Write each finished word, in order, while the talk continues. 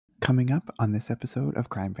Coming up on this episode of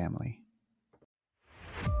Crime Family.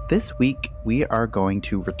 This week, we are going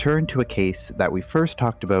to return to a case that we first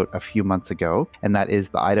talked about a few months ago, and that is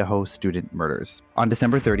the Idaho student murders. On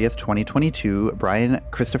December 30th, 2022, Bryan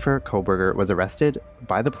Christopher Kohberger was arrested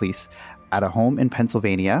by the police at a home in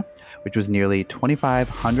Pennsylvania, which was nearly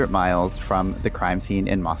 2,500 miles from the crime scene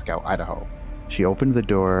in Moscow, Idaho. She opened the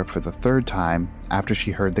door for the third time after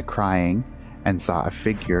she heard the crying and saw a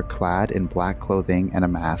figure clad in black clothing and a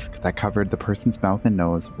mask that covered the person's mouth and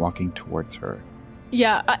nose walking towards her.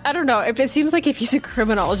 Yeah, I don't know. It seems like if he's a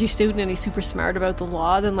criminology student and he's super smart about the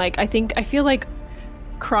law, then I feel like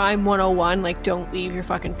crime 101, don't leave your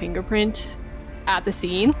fucking fingerprint at the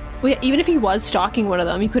scene. Even if he was stalking one of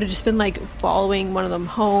them, he could have just been following one of them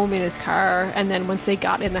home in his car, and then once they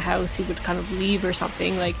got in the house, he would kind of leave or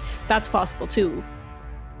something. That's possible too.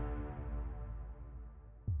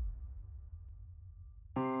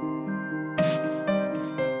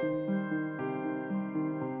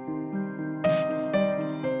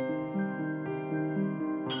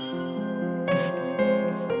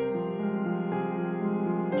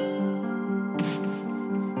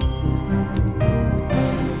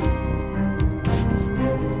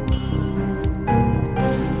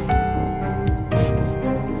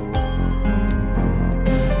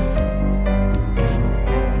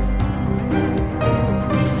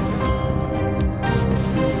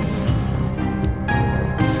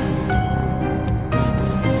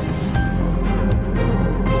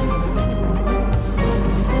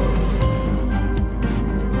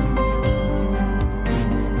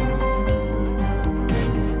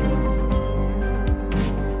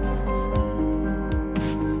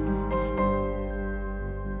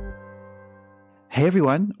 Hey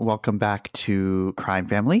everyone, welcome back to Crime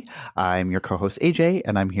Family. I'm your co-host AJ,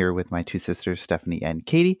 and I'm here with my two sisters, Stephanie and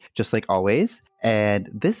Katie, just like always. And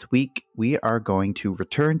this week, we are going to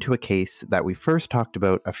return to a case that we first talked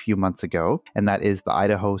about a few months ago, and that is the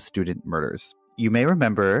Idaho student murders. You may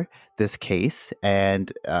remember this case,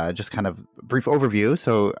 and just kind of brief overview.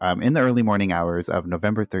 So in the early morning hours of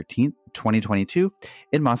November 13th, 2022,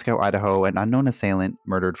 in Moscow, Idaho, an unknown assailant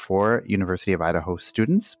murdered 4 University of Idaho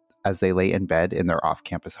students as they lay in bed in their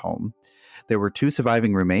off-campus home. There were 2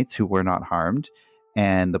 surviving roommates who were not harmed,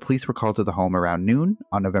 and the police were called to the home around noon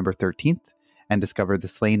on November 13th and discovered the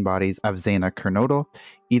slain bodies of Zana Kernodle,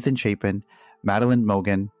 Ethan Chapin, Madeline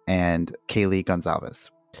Mogan, and Kaylee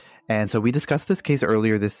Gonzalez. And so we discussed this case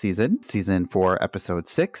earlier this season 4, episode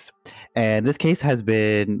 6. And this case has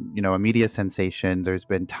been, a media sensation. There's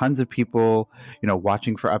been tons of people,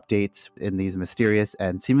 watching for updates in these mysterious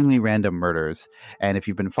and seemingly random murders. And if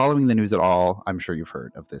you've been following the news at all, I'm sure you've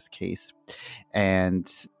heard of this case. And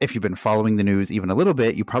if you've been following the news even a little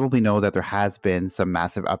bit, you probably know that there has been some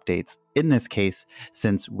massive updates in this case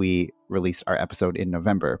since we released our episode in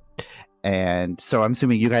November. And so I'm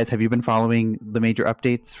assuming have you been following the major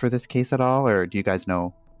updates for this case at all? Or do you guys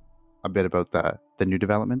know a bit about the new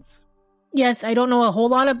developments? Yes, I don't know a whole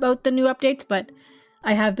lot about the new updates, but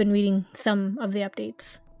I have been reading some of the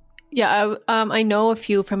updates. Yeah, I know a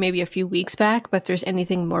few from maybe a few weeks back, but if there's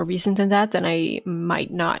anything more recent than that, then I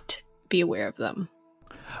might not be aware of them.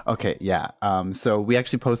 Okay, yeah. So we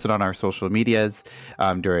actually posted on our social medias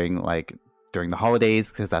during the holidays,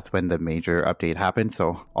 because that's when the major update happened.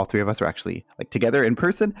 So all 3 of us were actually together in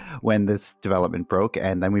person when this development broke,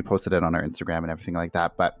 and then we posted it on our Instagram and everything like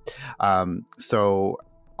that. But so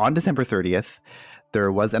on December 30th,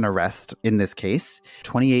 there was an arrest in this case.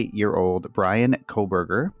 28-year-old Bryan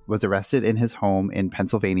Kohberger was arrested in his home in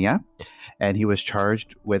Pennsylvania, and he was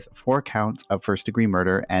charged with 4 counts of first-degree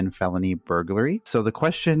murder and felony burglary. So the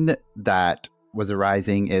question that was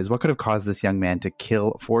arising is, what could have caused this young man to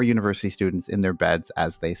kill 4 university students in their beds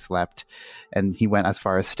as they slept? And he went as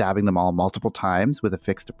far as stabbing them all multiple times with a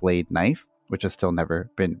fixed blade knife, which has still never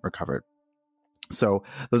been recovered. So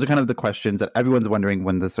those are kind of the questions that everyone's wondering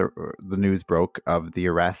when the news broke of the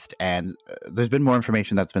arrest. And there's been more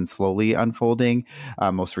information that's been slowly unfolding,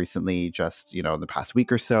 most recently just, in the past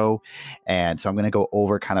week or so. And so I'm going to go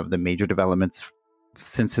over kind of the major developments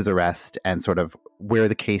since his arrest and sort of where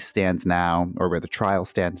the case stands now, or where the trial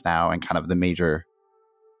stands now, and kind of the major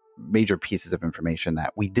pieces of information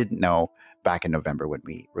that we didn't know back in November when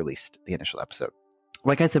we released the initial episode.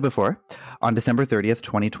 Like I said before, on December 30th,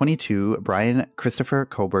 2022, Bryan Christopher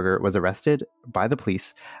Kohberger was arrested by the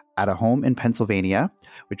police at a home in Pennsylvania,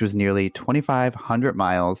 which was nearly 2,500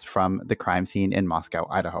 miles from the crime scene in Moscow,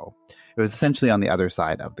 Idaho. It was essentially on the other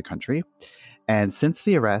side of the country. And since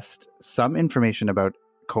the arrest, some information about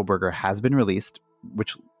Kohberger has been released,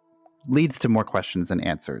 which leads to more questions than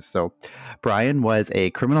answers. So Bryan was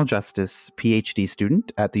a criminal justice PhD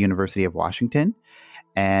student at the University of Washington,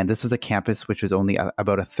 And this was a campus which was only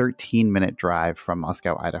about a 13-minute drive from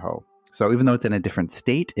Moscow, Idaho. So even though it's in a different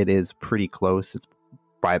state, it is pretty close. It's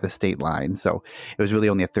by the state line. So it was really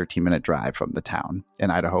only a 13-minute drive from the town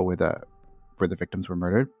in Idaho where the victims were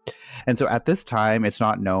murdered. And so at this time, it's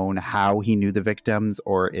not known how he knew the victims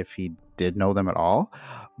or if he did know them at all.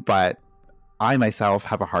 But I myself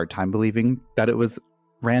have a hard time believing that it was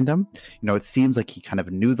random. It seems like he kind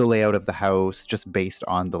of knew the layout of the house just based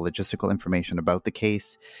on the logistical information about the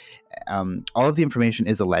case. All of the information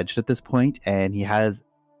is alleged at this point, and he has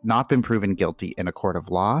not been proven guilty in a court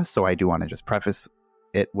of law. So I do want to just preface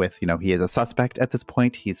it with, he is a suspect at this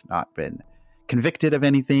point. He's not been convicted of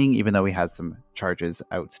anything, even though he has some charges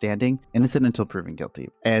outstanding. Innocent until proven guilty.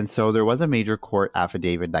 And so there was a major court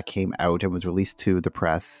affidavit that came out and was released to the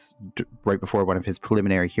press right before one of his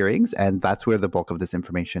preliminary hearings. And that's where the bulk of this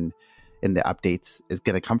information in the updates is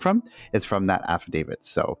going to come from, is from that affidavit.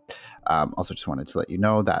 So also just wanted to let you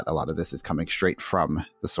know that a lot of this is coming straight from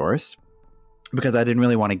the source, because I didn't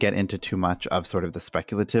really want to get into too much of sort of the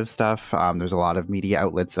speculative stuff. There's a lot of media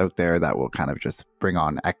outlets out there that will kind of just bring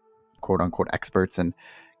on quote unquote experts and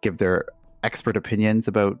give their expert opinions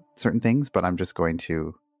about certain things, but I'm just going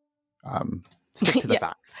to stick to the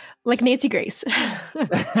facts. Like Nancy Grace.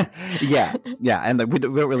 yeah. And we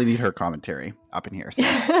don't really need her commentary up in here. So,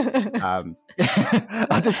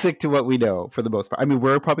 I'll just stick to what we know for the most part. I mean,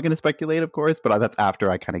 we're probably going to speculate, of course, but that's after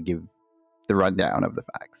I kind of give the rundown of the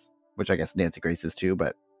facts, which I guess Nancy Grace is too,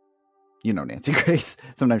 but Nancy Grace,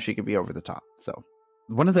 sometimes she can be over the top. So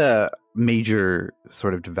one of the major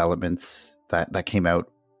sort of developments that came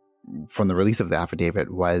out from the release of the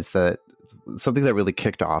affidavit was that something that really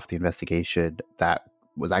kicked off the investigation that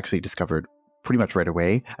was actually discovered pretty much right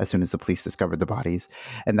away as soon as the police discovered the bodies.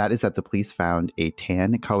 And that is that the police found a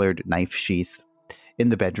tan-colored knife sheath in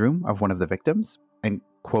the bedroom of one of the victims. And,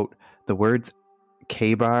 quote, the words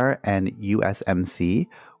K-bar and USMC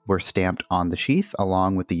were stamped on the sheath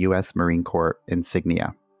along with the U.S. Marine Corps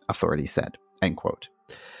insignia, authorities said, end quote.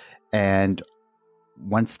 And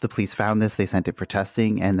once the police found this, they sent it for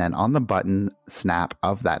testing. And then on the button snap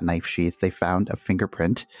of that knife sheath, they found a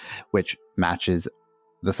fingerprint, which matches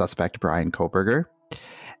the suspect, Bryan Kohberger.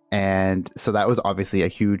 And so that was obviously a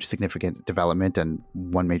huge, significant development. And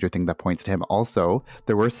one major thing that points to him. Also,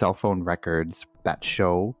 there were cell phone records that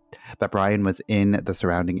show that Bryan was in the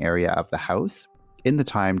surrounding area of the house in the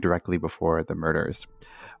time directly before the murders.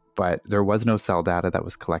 But there was no cell data that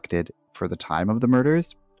was collected for the time of the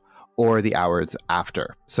murders or the hours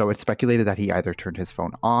after. So it's speculated that he either turned his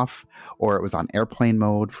phone off or it was on airplane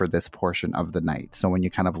mode for this portion of the night. So when you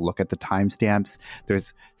kind of look at the timestamps,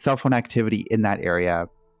 there's cell phone activity in that area,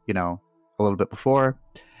 a little bit before,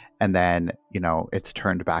 and then, it's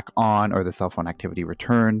turned back on or the cell phone activity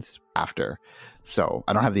returns after. So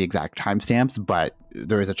I don't have the exact timestamps, but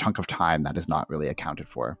there is a chunk of time that is not really accounted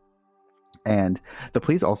for. And the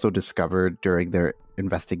police also discovered during their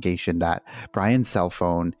investigation that Bryan's cell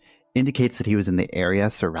phone indicates that he was in the area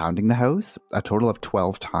surrounding the house a total of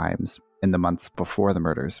 12 times in the months before the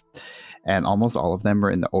murders. And almost all of them were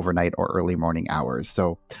in the overnight or early morning hours.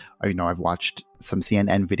 So, I've watched some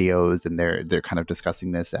CNN videos and they're kind of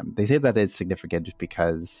discussing this. And they say that it's significant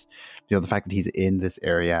because, the fact that he's in this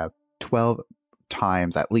area 12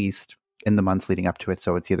 times at least in the months leading up to it.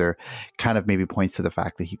 So it's either kind of maybe points to the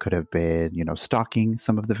fact that he could have been, stalking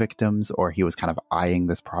some of the victims, or he was kind of eyeing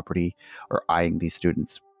this property or eyeing these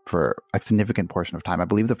students for a significant portion of time. I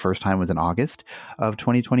believe the first time was in August of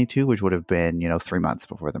 2022, which would have been, 3 months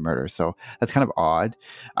before the murder. So that's kind of odd.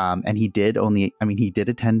 And he did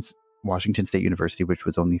attend Washington State University, which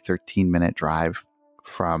was only 13-minute drive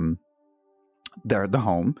from the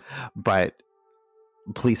home. But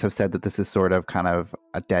police have said that this is sort of kind of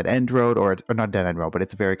a dead end road, or not dead end road, but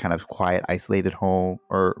it's a very kind of quiet, isolated home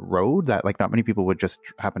or road that like not many people would just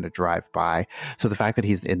happen to drive by. So the fact that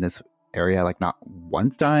he's in this area like not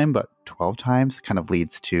one time but 12 times kind of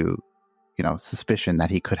leads to suspicion that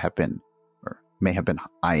he could have been or may have been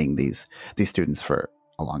eyeing these students for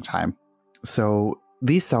a long time. So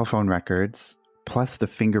these cell phone records plus the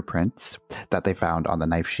fingerprints that they found on the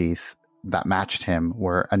knife sheath that matched him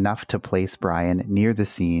were enough to place Bryan near the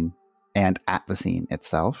scene and at the scene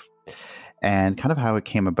itself. And kind of how it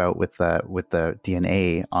came about with the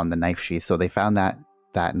DNA on the knife sheath. So they found that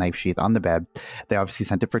knife sheath on the bed. They obviously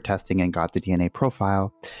sent it for testing and got the DNA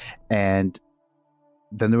profile. And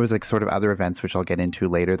then there was like sort of other events, which I'll get into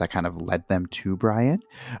later, that kind of led them to Bryan.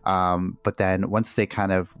 But then once they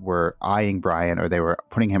kind of were eyeing Bryan, or they were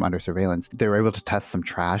putting him under surveillance, they were able to test some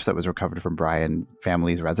trash that was recovered from Bryan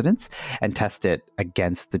family's residence and test it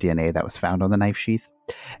against the DNA that was found on the knife sheath.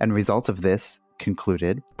 And results of this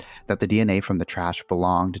concluded that the DNA from the trash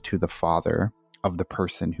belonged to the father of the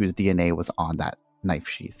person whose DNA was on that knife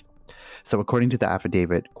sheath. So according to the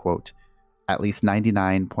affidavit, quote, at least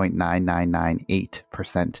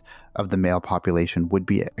 99.9998% of the male population would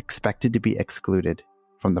be expected to be excluded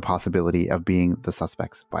from the possibility of being the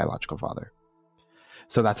suspect's biological father.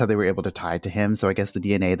 So that's how they were able to tie it to him. So I guess the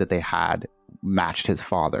DNA that they had matched his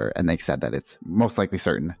father, and they said that it's most likely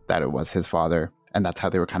certain that it was his father. And that's how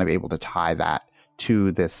they were kind of able to tie that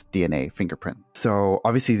to this DNA fingerprint. So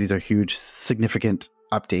obviously these are huge, significant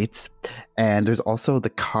updates. And there's also the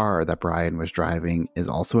car that Bryan was driving is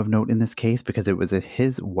also of note in this case, because it was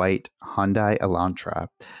his white Hyundai Elantra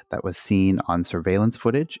that was seen on surveillance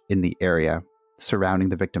footage in the area surrounding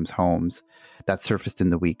the victims' homes that surfaced in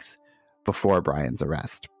the weeks before Bryan's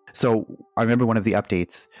arrest. So I remember one of the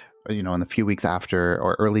updates, in a few weeks after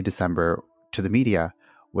or early December to the media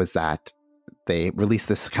was that they released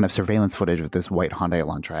this kind of surveillance footage of this white Hyundai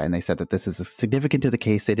Elantra, and they said that this is significant to the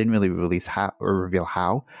case. They didn't really release how or reveal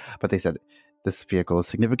how, but they said this vehicle is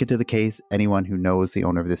significant to the case. Anyone who knows the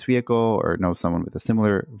owner of this vehicle or knows someone with a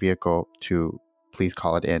similar vehicle to please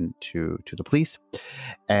call it in to the police.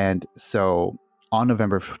 And so on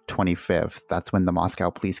November 25th, that's when the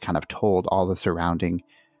Moscow police kind of told all the surrounding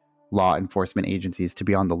law enforcement agencies to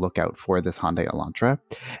be on the lookout for this Hyundai Elantra.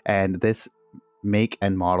 And this make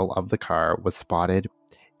and model of the car was spotted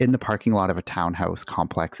in the parking lot of a townhouse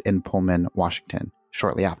complex in Pullman, Washington,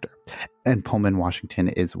 shortly after. And Pullman, Washington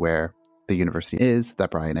is where the university is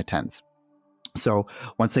that Bryan attends. So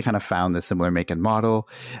once they kind of found this similar make and model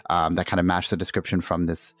that kind of matched the description from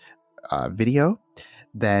this video,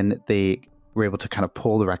 then they were able to kind of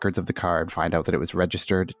pull the records of the car and find out that it was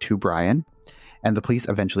registered to Bryan. And the police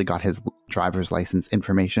eventually got his driver's license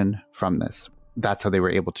information from this. That's how they were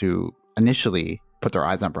able to initially put their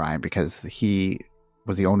eyes on Bryan, because he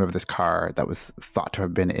was the owner of this car that was thought to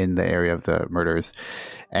have been in the area of the murders.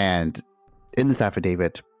 And in this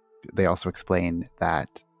affidavit, they also explain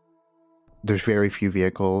that there's very few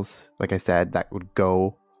vehicles, like I said, that would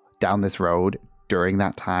go down this road during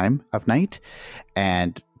that time of night.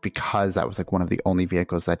 And because that was like one of the only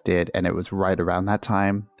vehicles that did, and it was right around that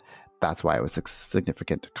time, that's why it was a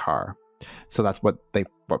significant car. So that's what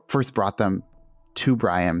first brought them to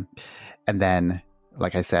Bryan. And then,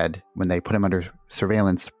 like I said, when they put him under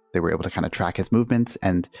surveillance, they were able to kind of track his movements,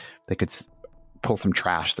 and they could pull some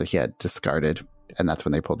trash that he had discarded. And that's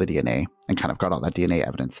when they pulled the DNA and kind of got all that DNA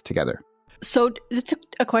evidence together. So just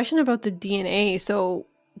a question about the DNA. So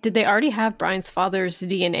did they already have Bryan's father's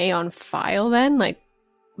DNA on file then? Like,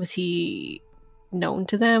 was he known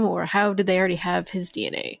to them, or how did they already have his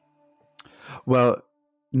DNA? Well,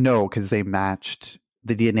 no, because they matched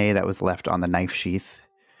the DNA that was left on the knife sheath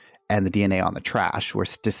and the DNA on the trash were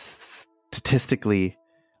statistically,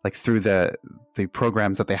 like through the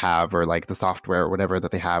programs that they have, or like the software or whatever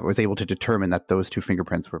that they have, was able to determine that those two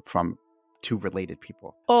fingerprints were from two related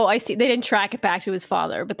people. Oh, I see. They didn't track it back to his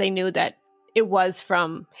father, but they knew that it was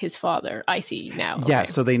from his father. I see now. Yeah,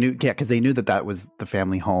 okay. so they knew, because they knew that was the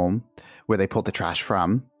family home where they pulled the trash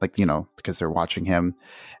from, like, because they're watching him.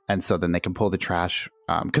 And so then they can pull the trash,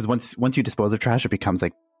 because once you dispose of trash, it becomes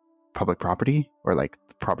like public property, or like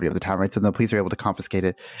property of the town, right? So the police are able to confiscate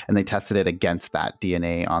it, and they tested it against that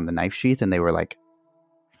DNA on the knife sheath, and they were like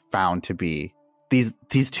found to be these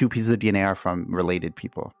two pieces of DNA are from related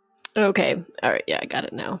people. Okay. All right. Yeah, I got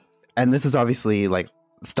it now. And this is obviously like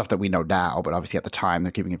stuff that we know now, but obviously at the time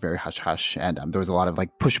they're keeping it very hush hush. And there was a lot of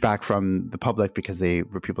like pushback from the public, because they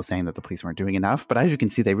were people saying that the police weren't doing enough. But as you can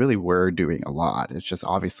see, they really were doing a lot. It's just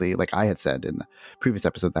obviously, like I had said in the previous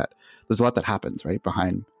episode, that there's a lot that happens right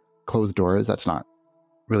behind closed doors that's not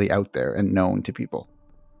really out there and known to people.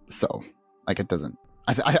 So like it doesn't.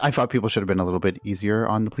 I thought people should have been a little bit easier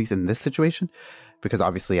on the police in this situation, because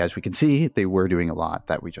obviously, as we can see, they were doing a lot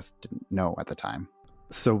that we just didn't know at the time.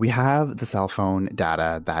 So we have the cell phone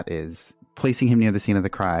data that is placing him near the scene of the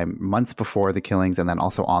crime months before the killings, and then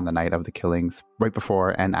also on the night of the killings, right before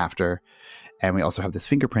and after. And we also have this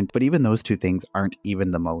fingerprint. But even those two things aren't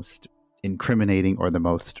even the most incriminating or the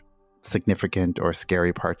most significant or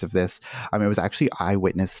scary parts of this. It was actually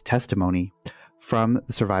eyewitness testimony from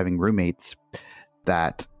the surviving roommates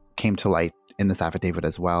that came to light in this affidavit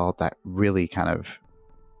as well, that really kind of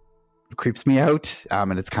creeps me out.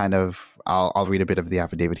 And it's kind of, I'll read a bit of the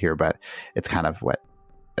affidavit here, but it's kind of what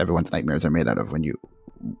everyone's nightmares are made out of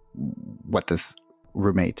what this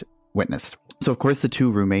roommate witnessed. So of course the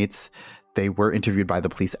two roommates They were interviewed by the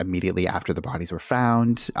police immediately after the bodies were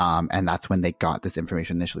found, and that's when they got this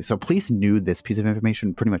information initially. So police knew this piece of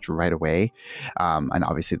information pretty much right away, and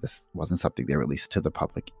obviously this wasn't something they released to the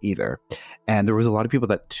public either. And there was a lot of people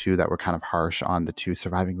that were kind of harsh on the two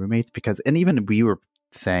surviving roommates and even we were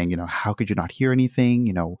saying, how could you not hear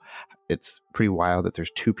anything? It's pretty wild that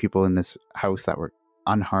there's two people in this house that were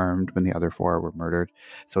unharmed when the other four were murdered.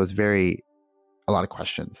 So it's a lot of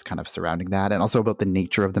questions kind of surrounding that, and also about the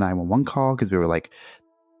nature of the 911 call, because we were like,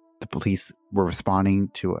 the police were responding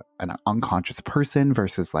to an unconscious person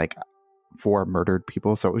versus like 4 murdered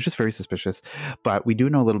people. So it was just very suspicious. But we do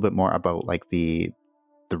know a little bit more about like the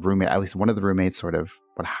roommate, at least one of the roommates, sort of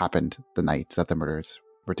what happened the night that the murders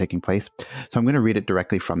were taking place. So I'm going to read it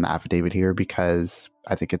directly from the affidavit here, because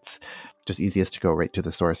I think it's just easiest to go right to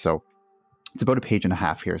the source. So it's about a page and a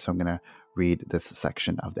half here. So I'm going to read this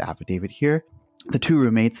section of the affidavit here. The two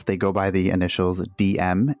roommates, they go by the initials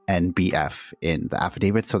DM and BF in the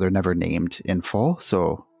affidavit, so they're never named in full.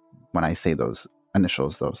 So when I say those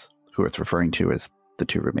initials, those who it's referring to as the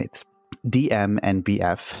two roommates. DM and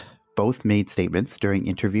BF both made statements during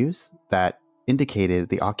interviews that indicated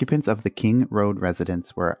the occupants of the King Road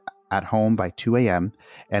residence were at home by 2 a.m.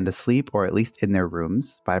 and asleep, or at least in their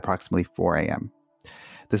rooms, by approximately 4 a.m.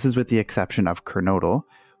 This is with the exception of Kernodle,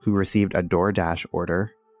 who received a DoorDash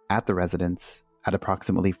order at the residence at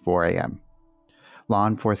approximately 4 a.m. Law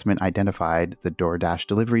enforcement identified the DoorDash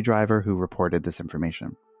delivery driver who reported this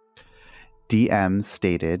information. DM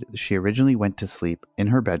stated she originally went to sleep in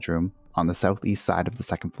her bedroom on the southeast side of the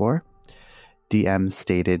second floor. DM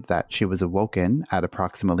stated that she was awoken at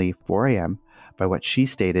approximately 4 a.m. by what she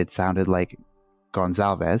stated sounded like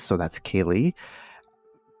Gonzalez, so that's Kaylee,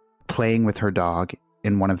 playing with her dog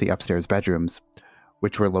in one of the upstairs bedrooms,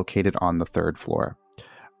 which were located on the 3rd floor.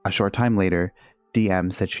 A short time later,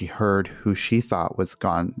 DM said she heard who she thought was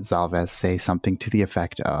Gonzalez say something to the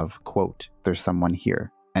effect of, quote, "There's someone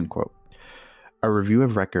here," end quote. A review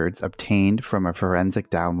of records obtained from a forensic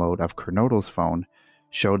download of Kernodle's phone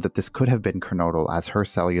showed that this could have been Kernodle, as her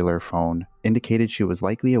cellular phone indicated she was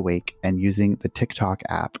likely awake and using the TikTok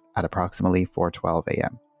app at approximately 4:12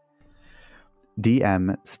 a.m.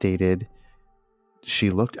 DM stated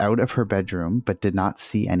she looked out of her bedroom but did not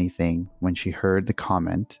see anything when she heard the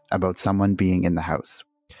comment about someone being in the house.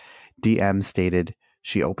 DM stated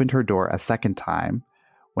she opened her door a second time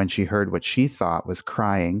when she heard what she thought was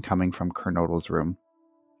crying coming from Kernodle's room.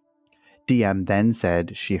 DM then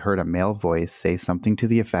said she heard a male voice say something to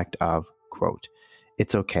the effect of, quote,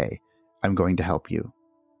 "It's okay, I'm going to help you,"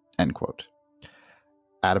 end quote.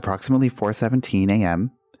 At approximately 4:17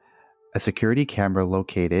 a.m., a security camera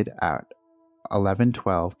located at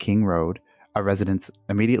 1112 King Road, a residence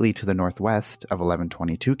immediately to the northwest of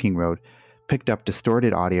 1122 King Road, picked up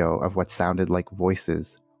distorted audio of what sounded like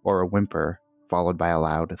voices or a whimper, followed by a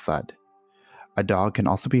loud thud. A dog can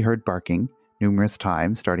also be heard barking numerous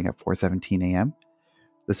times starting at 4:17 a.m.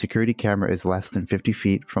 The security camera is less than 50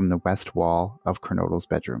 feet from the west wall of Kernodle's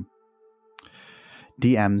bedroom.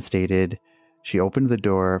 DM stated she opened the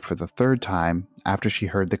door for the 3rd time after she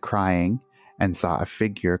heard the crying and saw a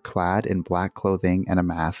figure clad in black clothing and a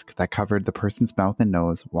mask that covered the person's mouth and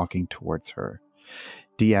nose walking towards her.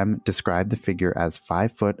 DM described the figure as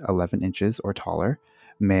 5 foot 11 inches or taller,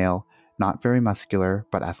 male, not very muscular,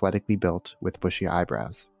 but athletically built with bushy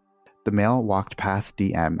eyebrows. The male walked past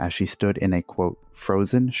DM as she stood in a, quote,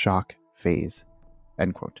 "frozen shock phase,"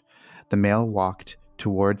 end quote. The male walked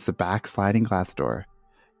towards the back sliding glass door.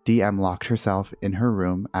 DM locked herself in her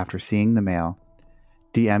room after seeing the male.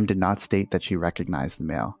 DM did not state that she recognized the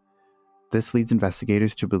male. This leads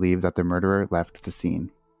investigators to believe that the murderer left the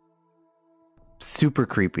scene. Super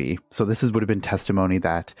creepy. So this would have been testimony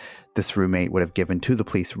that this roommate would have given to the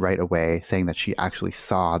police right away, saying that she actually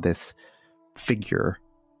saw this figure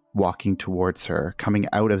walking towards her, coming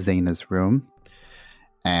out of Zaina's room,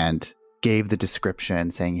 and gave the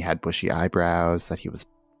description saying he had bushy eyebrows, that he was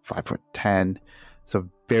 5'10". So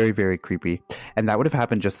very, very creepy. And that would have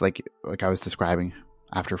happened just like I was describing,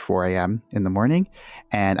 after 4 a.m. in the morning.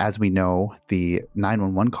 And as we know, the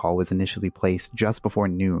 911 call was initially placed just before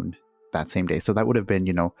noon that same day. So that would have been,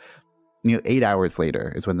 8 hours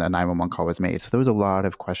later is when the 911 call was made. So there was a lot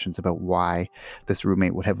of questions about why this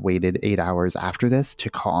roommate would have waited 8 hours after this to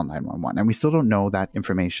call 911. And we still don't know that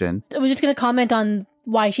information. I was just going to comment on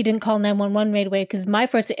why she didn't call 911 right away, because my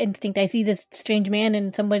first instinct, I see this strange man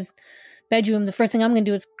in somebody's bedroom, the first thing I'm going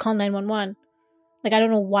to do is call 911. Like, I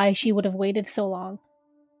don't know why she would have waited so long.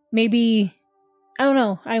 Maybe, I don't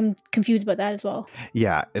know. I'm confused about that as well.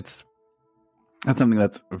 Yeah, that's something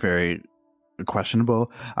that's very,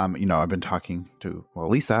 questionable. I've been talking to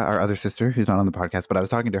Lisa, our other sister, who's not on the podcast, but I was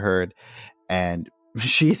talking to her, and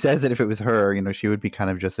she says that if it was her, she would be kind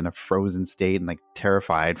of just in a frozen state and like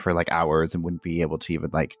terrified for like hours and wouldn't be able to even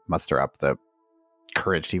like muster up the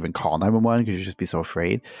courage to even call 911 because she'd just be so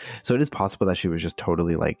afraid. So it is possible that she was just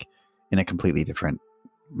totally like in a completely different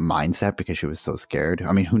mindset because she was so scared.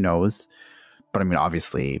 I mean, who knows? But I mean,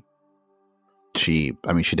 obviously she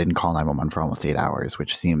didn't call 911 for almost 8 hours,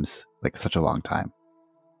 which seems like such a long time.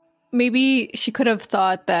 Maybe she could have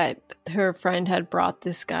thought that her friend had brought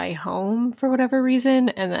this guy home for whatever reason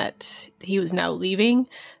and that he was now leaving.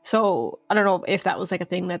 So I don't know if that was like a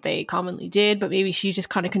thing that they commonly did, but maybe she just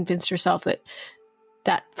kind of convinced herself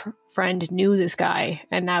that friend knew this guy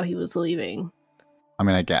and now he was leaving. I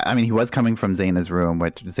mean, he was coming from Zaina's room,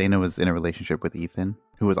 which Zaina was in a relationship with Ethan,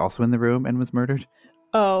 who was also in the room and was murdered.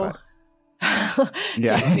 Oh.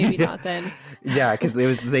 Yeah. Maybe not then. Yeah, because it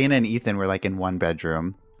was Zaina and Ethan were like in one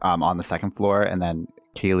bedroom on the second floor, and then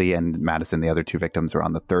Kaylee and Madison, the other two victims, were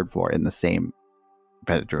on the third floor in the same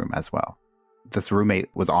bedroom as well. This roommate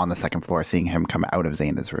was on the second floor seeing him come out of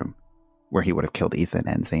Zaina's room where he would have killed Ethan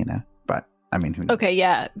and Zaina. But I mean, who knows? Okay,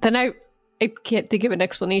 yeah. Then I can't think of an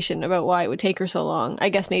explanation about why it would take her so long. I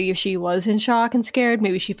guess maybe if she was in shock and scared,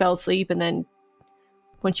 maybe she fell asleep, and then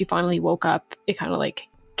when she finally woke up, it kind of like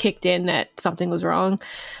kicked in that something was wrong.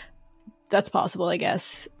 That's possible, I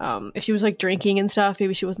guess. If she was like drinking and stuff,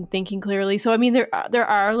 maybe she wasn't thinking clearly. So I mean, there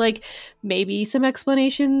are like maybe some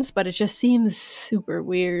explanations, but it just seems super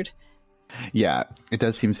weird. Yeah, it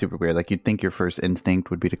does seem super weird. Like you'd think your first instinct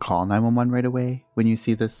would be to call 911 right away when you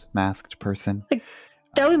see this masked person. Like,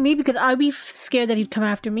 that would be me, because I'd be scared that he'd come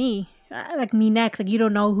after me, like me next. Like, you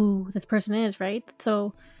don't know who this person is, right?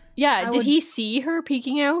 So yeah, did he see her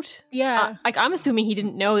peeking out? Yeah, like I'm assuming he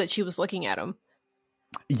didn't know that she was looking at him.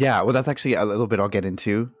 Yeah, well, that's actually a little bit I'll get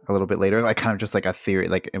into a little bit later. Like kind of just like a theory,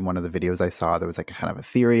 like in one of the videos I saw, there was like kind of a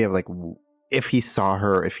theory of like if he saw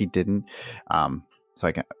her, if he didn't.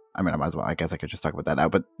 So I might as well, I guess I could just talk about that now.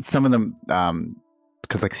 But some of them,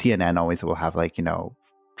 because like CNN always will have like,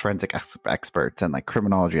 forensic experts and like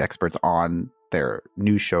criminology experts on their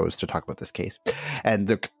news shows to talk about this case.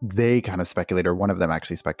 And they kind of speculate, or one of them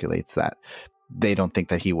actually speculates that they don't think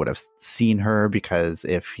that he would have seen her because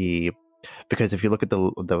if you look at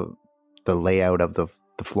the layout of the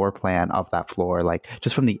floor plan of that floor, like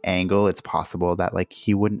just from the angle, it's possible that like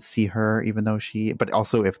he wouldn't see her, even though but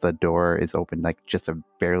also if the door is open, like just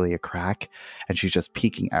barely a crack and she's just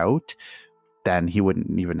peeking out, then he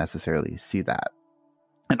wouldn't even necessarily see that.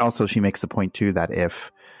 And also she makes the point too that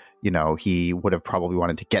if, he would have probably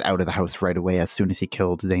wanted to get out of the house right away as soon as he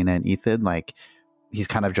killed Zaina and Ethan, like he's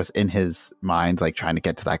kind of just in his mind, like trying to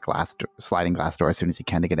get to that sliding glass door as soon as he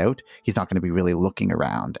can to get out. He's not going to be really looking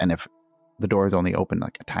around. And if the door is only open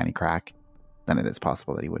like a tiny crack, then it is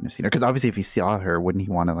possible that he wouldn't have seen her. Because obviously if he saw her, wouldn't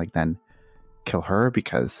he want to like then kill her?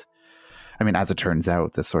 Because, I mean, as it turns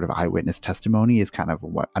out, this sort of eyewitness testimony is kind of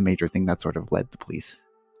a major thing that sort of led the police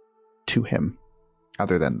to him,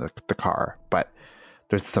 other than the car. But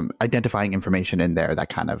there's some identifying information in there that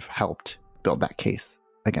kind of helped build that case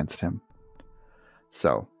against him.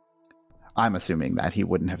 So I'm assuming that he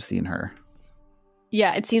wouldn't have seen her.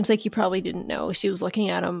 Yeah, it seems like he probably didn't know she was looking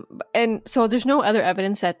at him. And so there's no other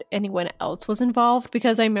evidence that anyone else was involved,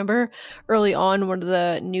 because I remember early on one of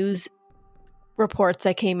the news reports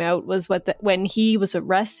that came out was when he was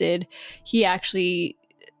arrested, he actually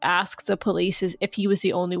asked the police if he was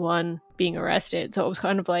the only one being arrested. So it was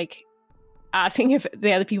kind of like asking if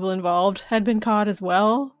the other people involved had been caught as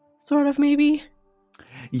well, sort of, maybe.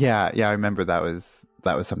 Yeah, I remember that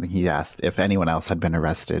was something he asked, if anyone else had been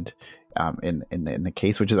arrested in the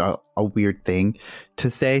case, which is a weird thing to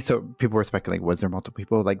say. So people were speculating, was there multiple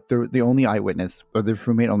people? Like the only eyewitness, or the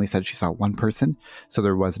roommate only said she saw one person, so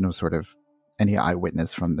there was no sort of any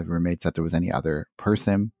eyewitness from the roommates that there was any other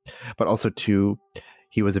person. But also too,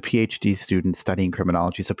 he was a PhD student studying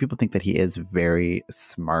criminology, so people think that he is very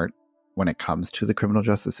smart when it comes to the criminal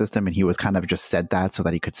justice system, and he was kind of just said that so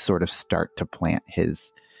that he could sort of start to plant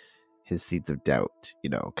his seeds of doubt,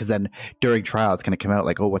 because then during trial it's going to come out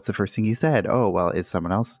like, oh, what's the first thing he said? Oh, well, is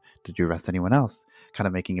someone else? Did you arrest anyone else? Kind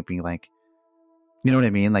of making it be like, you know what I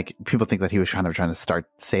mean? Like people think that he was trying to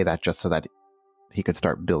say that just so that he could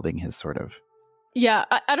start building his sort of. Yeah,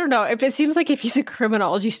 I don't know. It seems like if he's a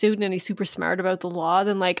criminology student and he's super smart about the law,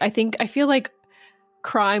 then like I feel like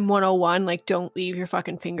crime 101, like don't leave your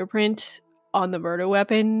fucking fingerprint on the murder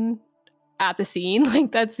weapon at the scene.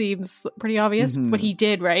 Like that seems pretty obvious what he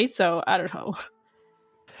did, right? So I don't know.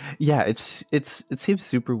 Yeah, it seems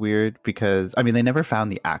super weird because I mean they never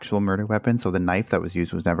found the actual murder weapon, so the knife that was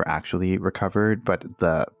used was never actually recovered, but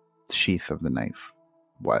the sheath of the knife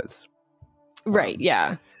was. Right.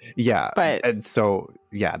 Yeah. Yeah. But And so,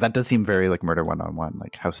 yeah, that does seem very like Murder 101.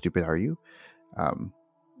 Like, how stupid are you?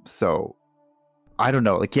 So I don't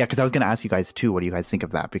know. Like, yeah, because I was going to ask you guys too, what do you guys think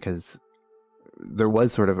of that? Because there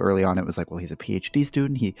was sort of early on, it was like, well, he's a PhD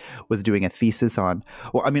student. He was doing a thesis on,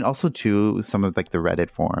 well, I mean, also too, some of like the Reddit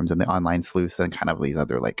forums and the online sleuths and kind of these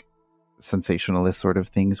other like sensationalist sort of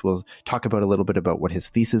things will talk about a little bit about what his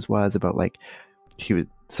thesis was about. Like, he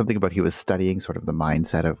was studying sort of the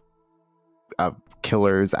mindset of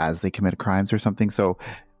killers as they commit crimes or something. So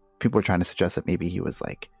people are trying to suggest that maybe he was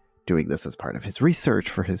like doing this as part of his research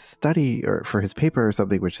for his study or for his paper or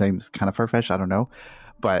something, which seems kind of far-fetched. I don't know.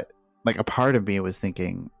 But like a part of me was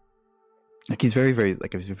thinking, like, he's very, very,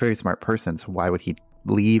 like, he's a very smart person. So why would he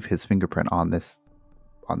leave his fingerprint on this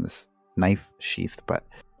knife sheath? But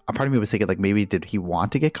a part of me was thinking, like, maybe did he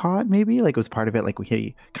want to get caught? Maybe like it was part of it. Like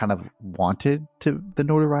he kind of wanted the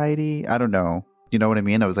notoriety. I don't know. You know what I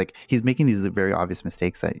mean? I was like, he's making these very obvious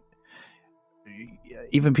mistakes that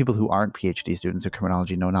even people who aren't PhD students of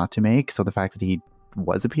criminology know not to make. So the fact that he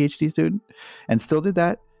was a PhD student and still did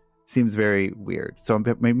that seems very weird. So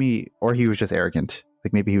maybe, or he was just arrogant.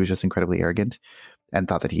 Like maybe he was just incredibly arrogant and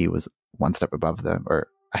thought that he was one step above them or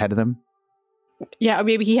ahead of them. Yeah, or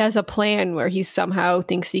maybe he has a plan where he somehow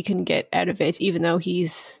thinks he can get out of it, even though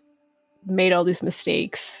he's made all these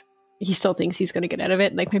mistakes. He still thinks he's going to get out of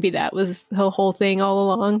it. Like maybe that was the whole thing all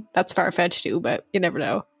along. That's far-fetched too, but you never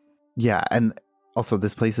know. Yeah, and also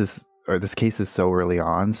this case is so early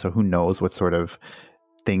on, so who knows what sort of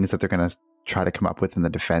things that they're going to try to come up with in the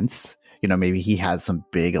defense. You know, maybe he has some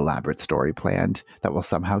big elaborate story planned that will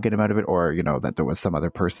somehow get him out of it, or, you know, that there was some other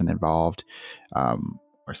person involved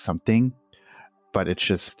or something. But it's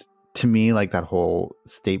just, to me, like that whole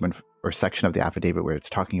statement or section of the affidavit where it's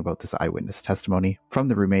talking about this eyewitness testimony from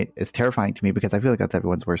the roommate is terrifying to me, because I feel like that's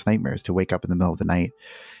everyone's worst nightmare, is to wake up in the middle of the night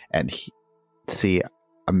and see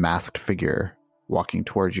a masked figure walking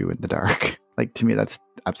towards you in the dark. Like, to me, that's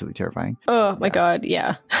absolutely terrifying. Oh my God.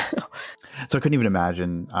 Yeah. So I couldn't even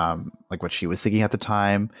imagine like what she was thinking at the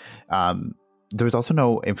time. There was also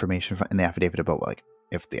no information in the affidavit about like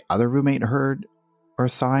if the other roommate heard or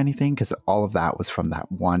saw anything, because all of that was from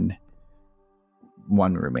that one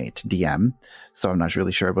roommate, DM. So I'm not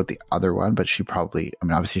really sure about the other one, but she probably, I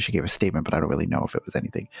mean, obviously she gave a statement, but I don't really know if it was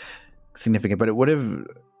anything significant. But it would have,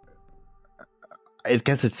 I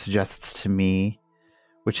guess it suggests to me,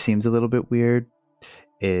 which seems a little bit weird,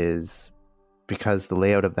 is because the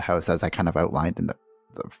layout of the house, as I kind of outlined in the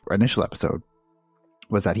initial episode,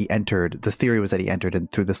 was that the theory was that he entered in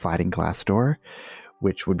through the sliding glass door,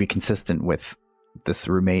 which would be consistent with this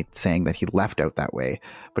roommate saying that he left out that way.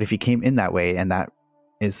 But if he came in that way, and that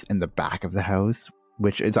is in the back of the house,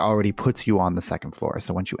 which it already puts you on the second floor.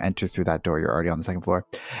 So once you enter through that door, you're already on the second floor.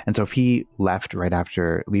 And so if he left right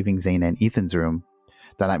after leaving Zaina and Ethan's room,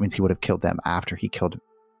 then that means he would have killed them after he killed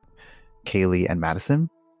Kaylee and Madison.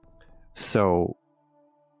 So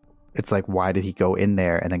it's like, why did he go in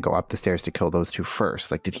there and then go up the stairs to kill those two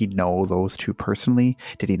first? Like, did he know those two personally?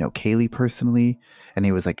 Did he know Kaylee personally? And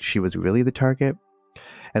he was like, she was really the target.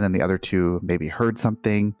 And then the other two maybe heard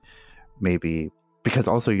something, maybe because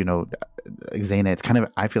also, you know, Zaina, it's kind of,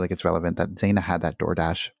 I feel like it's relevant that Zaina had that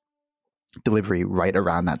DoorDash delivery right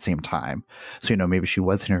around that same time. So, you know, maybe she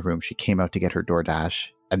was in her room, she came out to get her DoorDash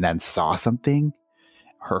and then saw something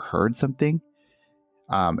or heard something.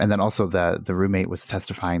 And then also the roommate was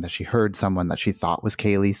testifying that she heard someone that she thought was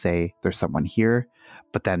Kaylee say, there's someone here.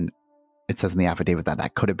 But then it says in the affidavit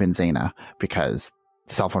that could have been Zaina, because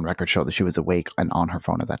cell phone records show that she was awake and on her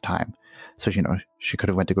phone at that time. So, you know, she could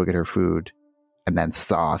have went to go get her food and then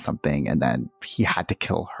saw something, and then he had to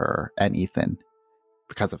kill her and Ethan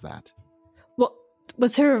because of that. Well,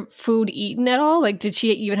 was her food eaten at all? Like, did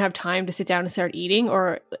she even have time to sit down and start eating?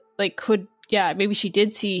 Or like, maybe she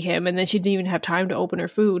did see him and then she didn't even have time to open her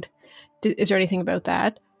food. Is there anything about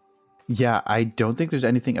that? Yeah, I don't think there's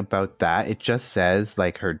anything about that. It just says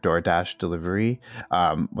like her DoorDash delivery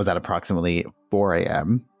was at approximately 4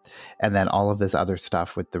 a.m. And then all of this other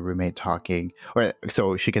stuff with the roommate talking.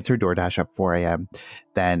 So she gets her DoorDash at 4 a.m.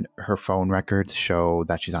 Then her phone records show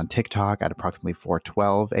that she's on TikTok at approximately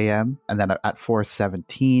 4:12 a.m. And then at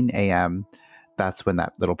 4:17 a.m., that's when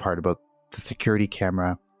that little part about the security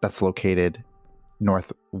camera that's located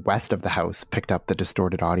northwest of the house picked up the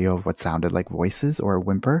distorted audio of what sounded like voices or a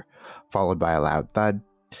whimper, followed by a loud thud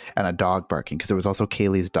and a dog barking, because there was also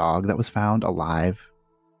Kaylee's dog that was found alive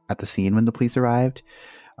at the scene when the police arrived.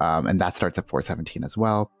 And that starts at 4:17 as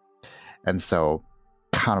well. And so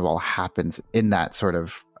kind of all happens in that sort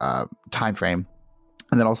of time frame.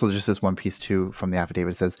 And then also just this one piece too from the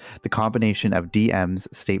affidavit. It says the combination of DM's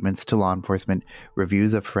statements to law enforcement,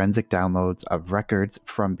 reviews of forensic downloads of records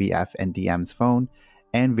from BF and DM's phone,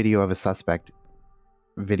 and video of a suspect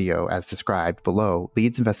video as described below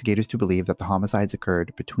leads investigators to believe that the homicides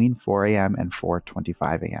occurred between 4 a.m. and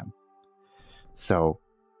 4:25 a.m. So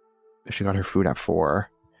she got her food at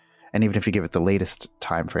 4, and even if you give it the latest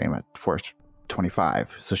time frame at 4:25,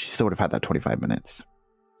 so she still would have had that 25 minutes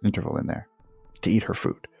interval in there to eat her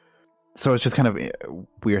food. So it's just kind of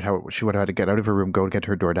weird how she would have had to get out of her room, go to get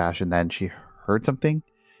her DoorDash, and then she heard something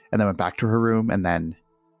and then went back to her room, and then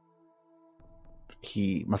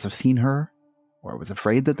he must have seen her or was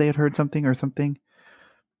afraid that they had heard something or something.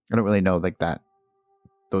 I don't really know like that,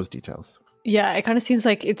 those details. Yeah, it kind of seems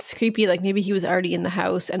like it's creepy. Like maybe he was already in the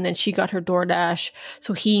house and then she got her DoorDash.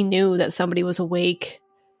 So he knew that somebody was awake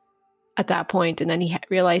at that point, and then he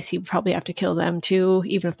realized he would probably have to kill them too,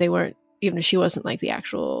 even if she wasn't like the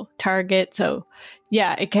actual target. So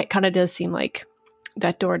yeah, it kind of does seem like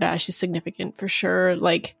that DoorDash is significant for sure,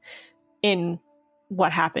 like in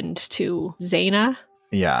what happened to Zaina.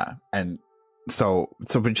 Yeah. And so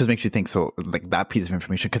it just makes you think, so like that piece of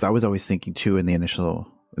information, because I was always thinking too in the initial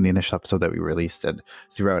episode that we released, and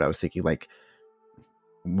throughout I was thinking like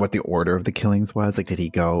what the order of the killings was. Like, did he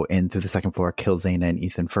go into the second floor, kill Zaina and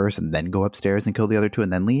Ethan first, and then go upstairs and kill the other two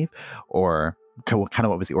and then leave? Or kind of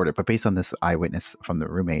what was the order? But based on this eyewitness from the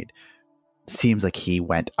roommate, seems like he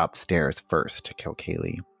went upstairs first to kill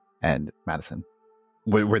Kaylee and Madison.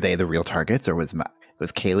 Were they the real targets, or was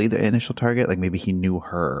Kaylee the initial target? Like maybe he knew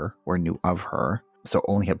her or knew of her, so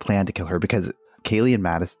only had planned to kill her, because Kaylee and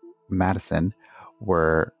Madison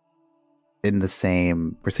were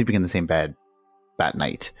sleeping in the same bed that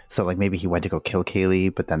night. So like maybe he went to go kill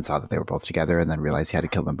Kaylee, but then saw that they were both together and then realized he had to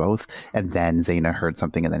kill them both. And then Zaina heard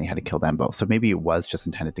something and then he had to kill them both. So maybe it was just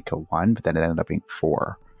intended to kill one, but then it ended up being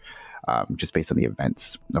 4, just based on the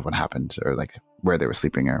events of what happened, or like where they were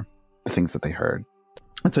sleeping or the things that they heard.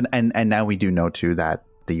 And so, and now we do know too that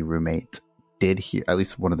the roommate did hear, at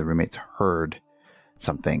least one of the roommates heard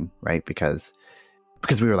something, right? Because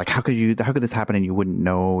we were like, how could this happen and you wouldn't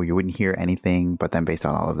know, you wouldn't hear anything? But then based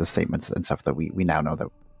on all of the statements and stuff that we now know that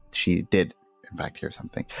she did in fact hear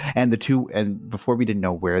something. And before we didn't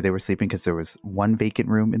know where they were sleeping, because there was one vacant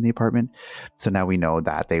room in the apartment. So now we know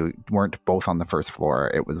that they weren't both on the first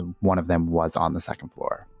floor. It was one of them was on the second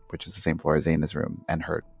floor, which is the same floor as Zaina's room, and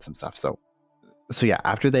heard some stuff. So yeah,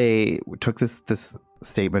 after they took this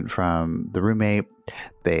statement from the roommate,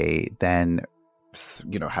 they then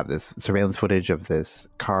have this surveillance footage of this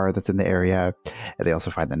car that's in the area, and they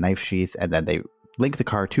also find the knife sheath, and then they link the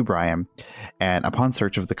car to Bryan. And upon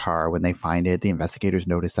search of the car, when they find it, the investigators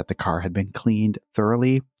notice that the car had been cleaned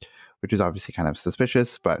thoroughly, which is obviously kind of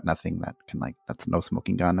suspicious, but nothing that can that's no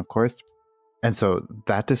smoking gun, of course. And so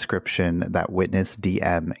that description that witness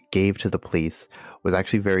DM gave to the police was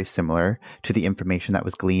actually very similar to the information that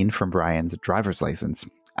was gleaned from Bryan's driver's license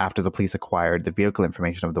after the police acquired the vehicle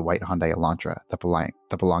information of the white Hyundai Elantra that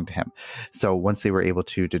belonged to him. So once they were able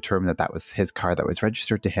to determine that was his car that was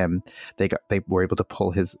registered to him, they were able to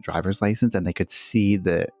pull his driver's license, and they could see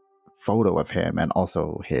the photo of him and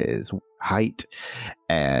also his height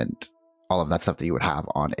and all of that stuff that you would have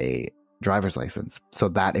on a driver's license. So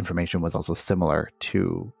that information was also similar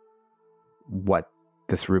to what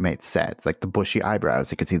this roommate said, like the bushy eyebrows.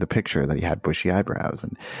 They could see the picture that he had bushy eyebrows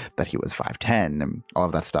and that he was 5'10" and all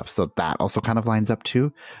of that stuff. So that also kind of lines up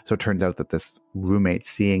too. So it turns out that this roommate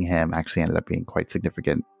seeing him actually ended up being quite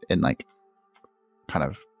significant in kind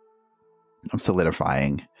of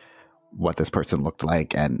solidifying what this person looked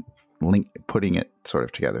like and putting it sort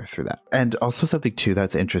of together through that. And also something too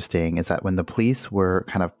that's interesting is that when the police were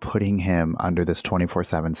kind of putting him under this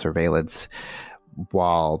 24/7 surveillance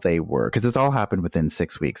while they were, because this all happened within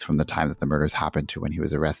 6 weeks from the time that the murders happened to when he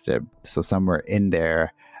was arrested. So somewhere in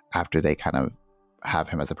there, after they kind of have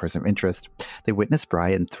him as a person of interest, they witnessed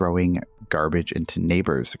Bryan throwing garbage into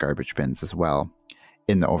neighbors' garbage bins as well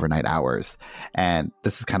in the overnight hours. And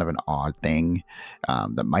this is kind of an odd thing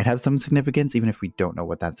that might have some significance, even if we don't know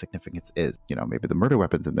what that significance is. Maybe the murder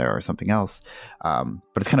weapon's in there or something else.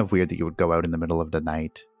 But it's kind of weird that you would go out in the middle of the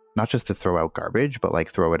night, not just to throw out garbage, but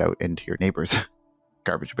throw it out into your neighbor's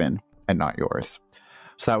garbage bin and not yours.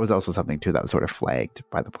 So that was also something too that was sort of flagged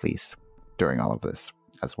by the police during all of this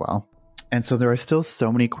as well. And so there are still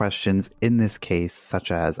so many questions in this case, such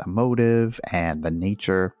as a motive and the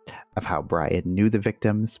nature of how Bryan knew the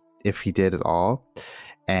victims, if he did at all.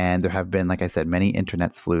 And there have been, like I said, many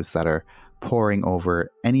internet sleuths that are poring over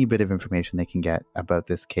any bit of information they can get about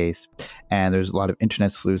this case. And there's a lot of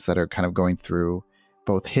internet sleuths that are kind of going through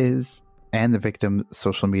both his and the victim's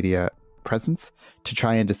social media presence to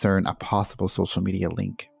try and discern a possible social media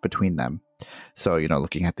link between them. So,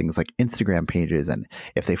 looking at things like Instagram pages and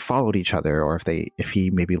if they followed each other, or if he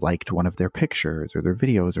maybe liked one of their pictures or their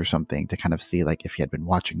videos or something, to kind of see like if he had been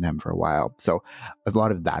watching them for a while. So a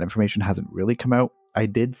lot of that information hasn't really come out. I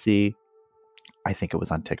did see, I think it was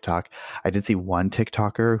on TikTok, I did see one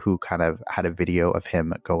TikToker who kind of had a video of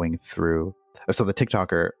him going through. So the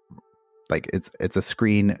TikToker, like it's a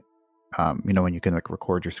screen, when you can like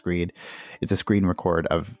record your screen, it's a screen record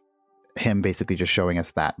of him basically just showing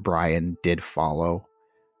us that Bryan did follow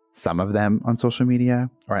some of them on social media,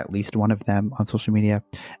 or at least one of them on social media.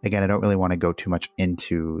 Again, I don't really want to go too much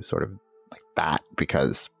into sort of like that,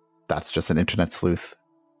 because that's just an internet sleuth,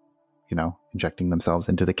 injecting themselves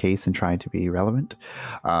into the case and trying to be relevant.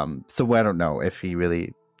 So I don't know if he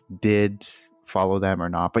really did follow them or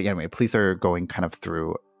not. But anyway, police are going kind of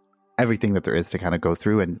through everything that there is to kind of go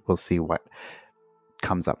through, and we'll see what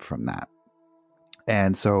comes up from that.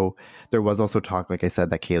 And so there was also talk, like I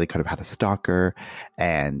said, that Kaylee could have had a stalker.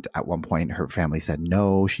 And at one point, her family said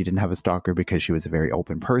no, she didn't have a stalker because she was a very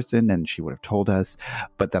open person and she would have told us.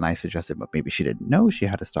 But then I suggested, but maybe she didn't know she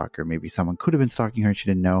had a stalker. Maybe someone could have been stalking her and she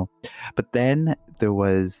didn't know. But then there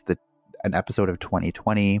was an episode of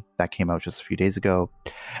 2020 that came out just a few days ago.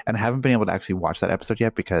 And I haven't been able to actually watch that episode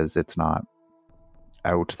yet because it's not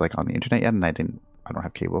out like on the internet yet. And I don't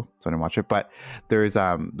have cable, so I didn't watch it. But there was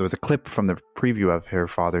a clip from the preview of her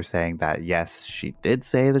father saying that yes, she did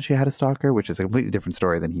say that she had a stalker, which is a completely different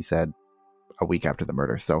story than he said a week after the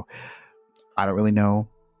murder. So I don't really know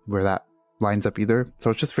where that lines up either.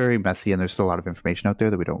 So it's just very messy, and there's still a lot of information out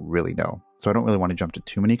there that we don't really know. So I don't really want to jump to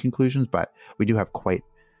too many conclusions, but we do have quite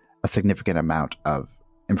a significant amount of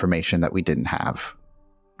information that we didn't have,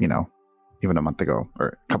 even a month ago,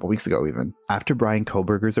 or a couple weeks ago even. After Bryan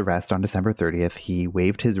Kohberger's arrest on December 30th, he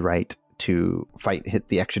waived his right to hit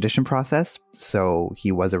the extradition process. So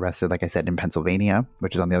he was arrested, like I said, in Pennsylvania,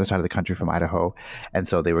 which is on the other side of the country from Idaho. And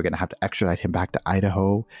so they were going to have to extradite him back to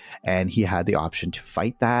Idaho. And he had the option to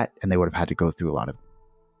fight that. And they would have had to go through a lot of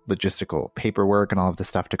logistical paperwork and all of the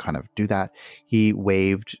stuff to kind of do that. He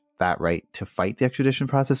waived that right to fight the extradition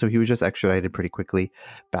process. So he was just extradited pretty quickly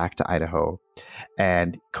back to Idaho.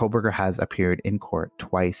 And Kohberger has appeared in court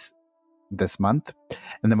twice this month.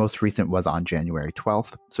 And the most recent was on January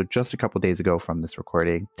 12th. So just a couple days ago from this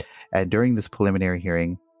recording. And during this preliminary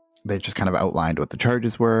hearing, they just kind of outlined what the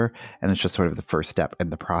charges were. And it's just sort of the first step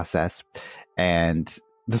in the process. And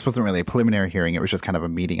this wasn't really a preliminary hearing. It was just kind of a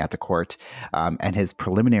meeting at the court. And his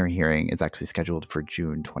preliminary hearing is actually scheduled for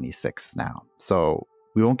June 26th now. So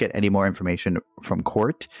we won't get any more information from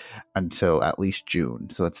court until at least June.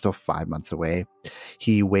 So that's still 5 months away.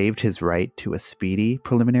 He waived his right to a speedy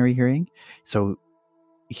preliminary hearing. So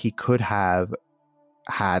he could have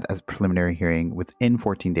had a preliminary hearing within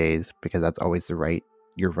 14 days, because that's always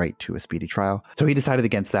your right to a speedy trial. So he decided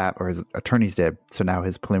against that, or his attorneys did. So now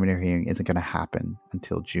his preliminary hearing isn't going to happen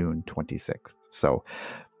until June 26th. So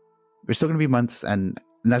there's still going to be months, and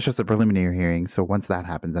that's just a preliminary hearing. So once that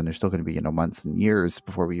happens, then there's still going to be, months and years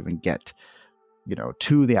before we even get,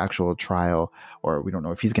 to the actual trial. Or we don't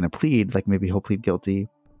know if he's going to plead. Like maybe he'll plead guilty.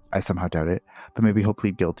 I somehow doubt it. But maybe he'll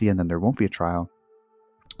plead guilty and then there won't be a trial.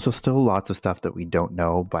 So still lots of stuff that we don't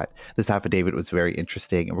know. But this affidavit was very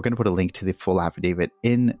interesting. And we're going to put a link to the full affidavit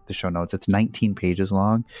in the show notes. It's 19 pages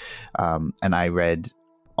long. And I read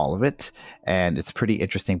all of it. And it's pretty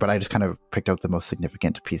interesting. But I just kind of picked out the most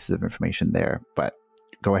significant pieces of information there. But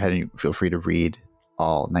go ahead and feel free to read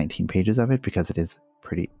all 19 pages of it, because it is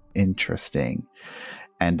pretty interesting.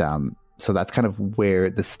 And so that's kind of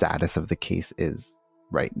where the status of the case is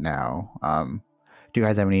right now. Do you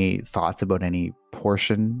guys have any thoughts about any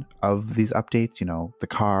portion of these updates? The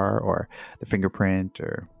car or the fingerprint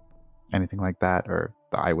or anything like that, or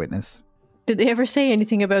the eyewitness? Did they ever say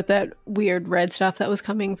anything about that weird red stuff that was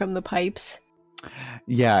coming from the pipes?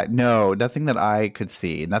 Yeah, no, nothing that I could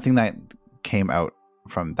see. Nothing that came out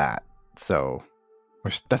from that. So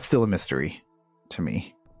that's still a mystery to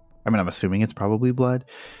me. I mean, I'm assuming it's probably blood.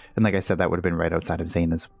 And like I said, that would have been right outside of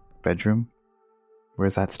Zaina's bedroom, where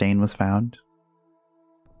that stain was found.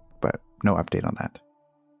 But no update on that.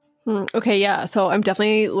 Okay, yeah. So I'm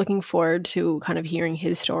definitely looking forward to kind of hearing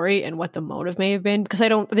his story and what the motive may have been. Because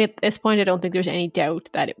at this point, I don't think there's any doubt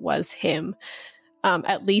that it was him.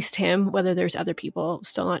 At least him. Whether there's other people,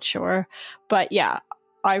 still not sure. But yeah,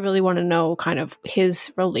 I really want to know kind of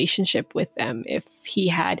his relationship with them, if he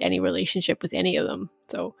had any relationship with any of them.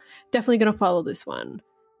 So definitely going to follow this one.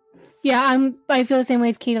 Yeah, I feel the same way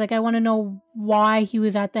as Katie. Like, I want to know why he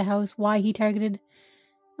was at the house, why he targeted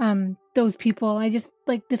those people. I just,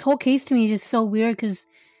 like, this whole case to me is just so weird, because,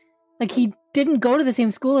 Like, he didn't go to the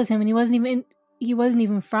same school as him, and he wasn't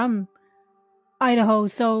even from Idaho.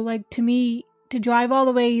 So, like, to me, to drive all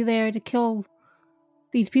the way there to kill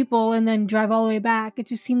these people and then drive all the way back, it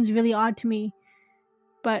just seems really odd to me.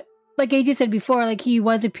 But like AJ said before, like, he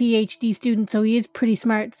was a PhD student, so he is pretty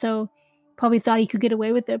smart, so probably thought he could get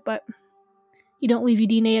away with it. But you don't leave your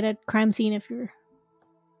DNA at a crime scene if you're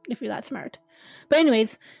that smart. But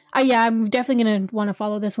anyways, I'm definitely gonna want to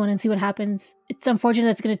follow this one and see what happens. It's unfortunate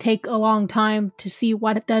it's gonna take a long time to see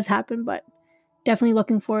what does happen, but definitely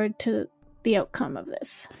looking forward to the outcome of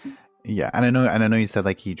this. Yeah, and I know you said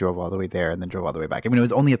like he drove all the way there and then drove all the way back. I mean, it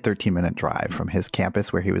was only a 13-minute drive from his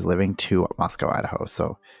campus where he was living to Moscow, Idaho.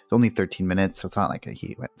 So it's only 13 minutes. So it's not like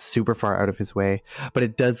he went super far out of his way. But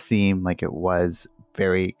it does seem like it was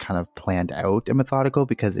very kind of planned out and methodical,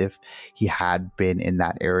 because if he had been in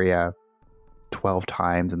that area 12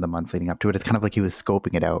 times in the months leading up to it, it's kind of like he was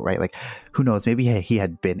scoping it out, right? Like, who knows? Maybe he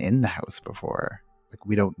had been in the house before. Like,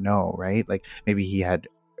 we don't know, right? Like, maybe he had...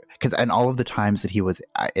 and all of the times that he was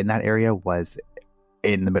in that area was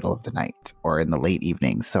in the middle of the night or in the late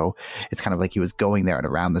evenings. So it's kind of like he was going there at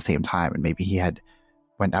around the same time. And maybe he had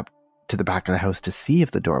went up to the back of the house to see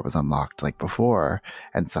if the door was unlocked like before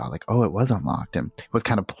and saw like, oh, it was unlocked, and was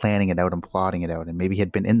kind of planning it out and plotting it out. And maybe he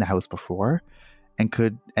had been in the house before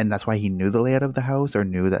and that's why he knew the layout of the house, or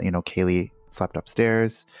knew that, Kaylee slept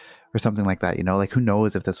upstairs or something like that. Like, who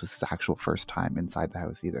knows if this was his actual first time inside the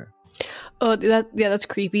house either. Oh, that's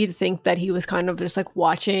creepy to think that he was kind of just like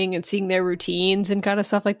watching and seeing their routines and kind of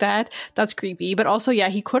stuff like that. That's creepy. But also,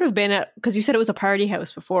 he could have been because you said it was a party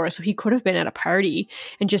house before, so he could have been at a party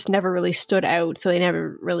and just never really stood out. So they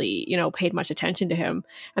never really, paid much attention to him.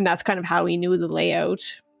 And that's kind of how he knew the layout.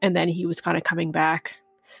 And then he was kind of coming back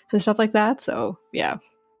and stuff like that. So, yeah.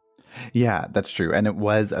 Yeah, that's true. And it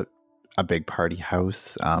was a big party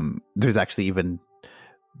house. There's actually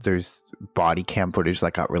there's body cam footage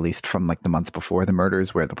that got released from like the months before the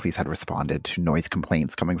murders, where the police had responded to noise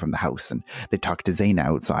complaints coming from the house, and they talked to Zayna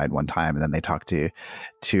outside one time, and then they talked to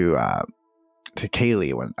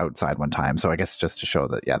Kaylee outside one time. So I guess just to show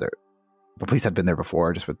that the police had been there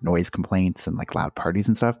before, just with noise complaints and like loud parties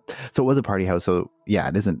and stuff. So it was a party house. So yeah,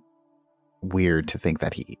 it isn't weird to think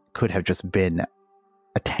that he could have just been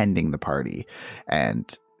attending the party,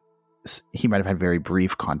 and he might have had very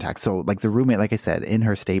brief contact. So like the roommate, like I said, in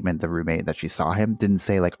her statement, the roommate that she saw him didn't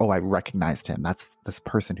say like, oh, I recognized him. That's this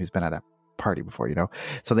person who's been at a party before,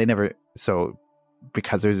 So they never, so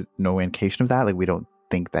because there's no indication of that, like we don't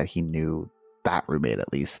think that he knew that roommate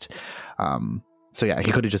at least. So yeah,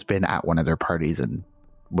 he could have just been at one of their parties and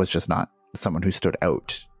was just not someone who stood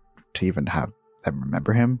out to even have them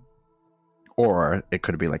remember him. Or it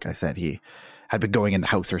could be, like I said, he had been going in the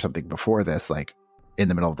house or something before this, like in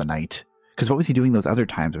the middle of the night. Because what was he doing those other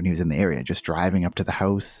times when he was in the area? Just driving up to the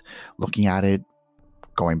house, looking at it,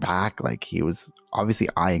 going back. Like, he was obviously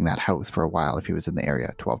eyeing that house for a while if he was in the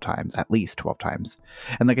area 12 times, at least 12 times.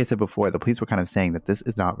 And like I said before, the police were kind of saying that this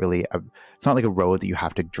is not really it's not like a road that you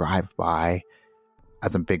have to drive by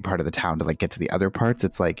as a big part of the town to like get to the other parts.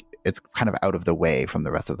 It's like, it's kind of out of the way from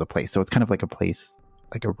the rest of the place. So it's kind of like a place,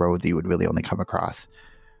 like a road that you would really only come across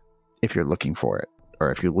if you're looking for it or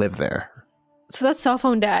if you live there. So that cell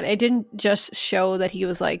phone data, it didn't just show that he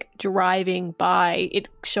was like driving by. It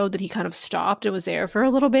showed that he kind of stopped and was there for a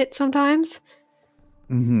little bit sometimes.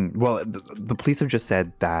 Mm-hmm. Well, the police have just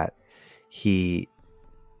said that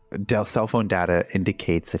cell phone data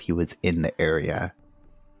indicates that he was in the area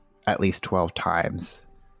at least 12 times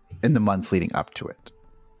in the months leading up to it.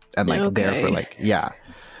 And like there for like, yeah.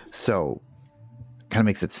 So kind of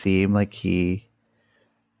makes it seem like he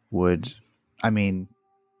would,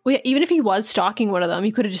 well, yeah, even if he was stalking one of them,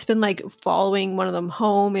 he could have just been like following one of them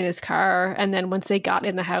home in his car, and then once they got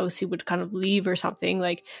in the house, he would kind of leave or something.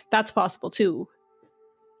 Like, that's possible too.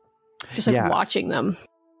 Just like watching them.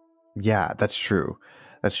 Yeah, that's true.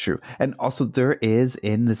 That's true. And also there is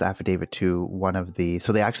in this affidavit too,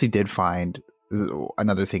 so they actually did find,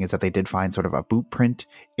 another thing is that they did find sort of a boot print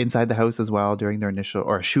inside the house as well during their initial,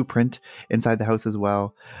 or a shoe print inside the house as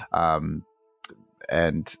well.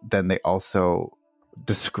 And then they also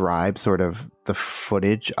describe sort of the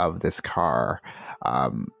footage of this car.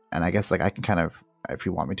 And I guess like I can kind of, if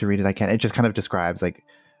you want me to read it, I can. It just kind of describes like,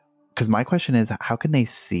 because my question is, how can they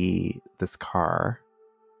see this car,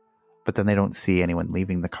 but then they don't see anyone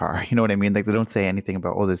leaving the car? You know what I mean? Like, they don't say anything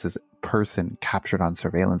about, oh, there's this person captured on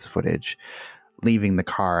surveillance footage leaving the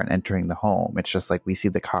car and entering the home. It's just like, we see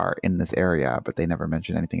the car in this area, but they never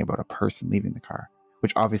mention anything about a person leaving the car,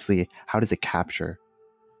 which obviously, how does it capture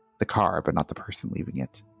the car, but not the person leaving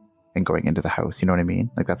it and going into the house? You know what I mean?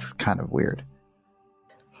 Like, that's kind of weird.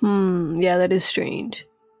 Yeah, that is strange.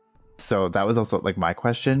 So that was also like my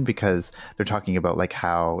question, because they're talking about like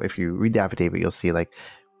how if you read the affidavit, you'll see like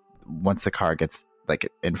once the car gets like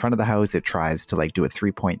in front of the house, it tries to like do a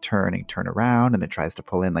 3-point turn and turn around, and it tries to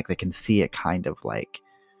pull in. Like they can see it kind of like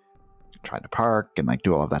trying to park and like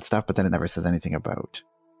do all of that stuff, but then it never says anything about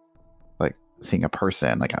like seeing a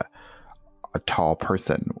person, like a tall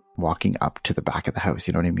person walking up to the back of the house.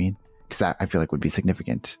 You know what I mean? Because that I feel like would be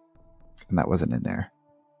significant, and that wasn't in there.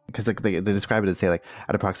 Because like they describe it as say like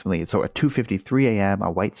at approximately at 2:53 a.m.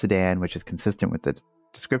 a white sedan, which is consistent with the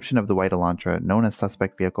description of the white Elantra known as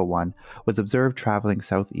suspect vehicle 1, was observed traveling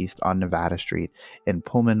southeast on Nevada Street in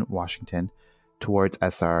Pullman, Washington, towards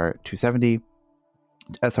SR 270.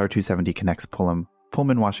 SR 270 connects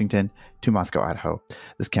Pullman, Washington to Moscow, Idaho.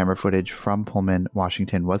 This camera footage from Pullman,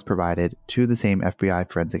 Washington was provided to the same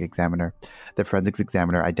FBI forensic examiner. The forensics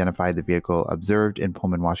examiner identified the vehicle observed in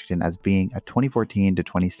Pullman, Washington as being a 2014 to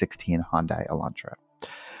 2016 Hyundai Elantra.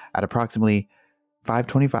 At approximately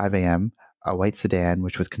 5:25 a.m., a white sedan,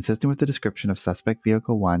 which was consistent with the description of suspect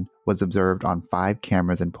vehicle 1, was observed on 5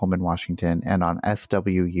 cameras in Pullman, Washington, and on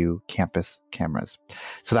SWU campus cameras.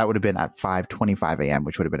 So that would have been at 5:25 a.m.,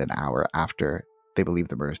 which would have been an hour after they believe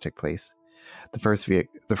the murders took place.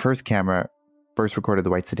 The first camera first recorded the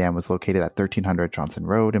white sedan was located at 1300 Johnson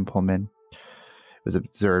Road in Pullman. It was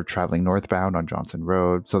observed traveling northbound on Johnson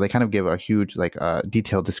Road. So they kind of give a huge, like,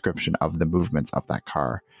 detailed description of the movements of that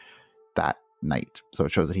car that night. So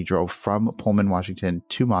it shows that he drove from Pullman, Washington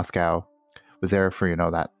to Moscow, was there for,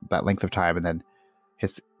 that length of time, and then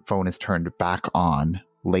his phone is turned back on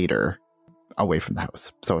later away from the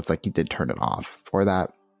house. So it's like he did turn it off for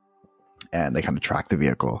that. And they kind of track the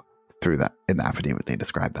vehicle through that. In the affidavit, they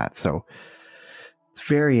describe that. So it's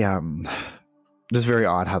very, just very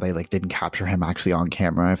odd how they like didn't capture him actually on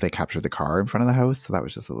camera if they captured the car in front of the house. So that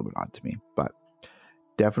was just a little bit odd to me. But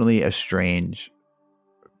definitely a strange,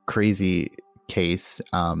 crazy case.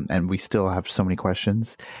 And we still have so many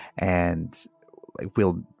questions. And like we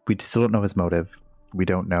still don't know his motive. We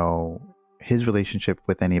don't know his relationship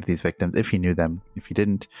with any of these victims, if he knew them, if he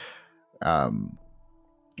didn't.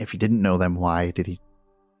 If he didn't know them, why did he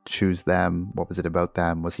choose them? What was it about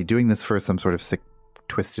them? Was he doing this for some sort of sick,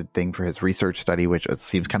 twisted thing for his research study, which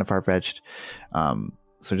seems kind of far-fetched? So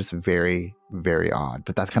just very, very odd.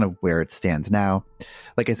 But that's kind of where it stands now.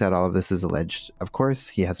 Like I said, all of this is alleged. Of course,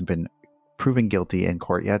 he hasn't been proven guilty in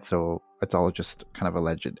court yet, so it's all just kind of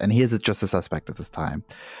alleged. And he is just a suspect at this time.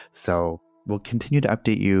 So we'll continue to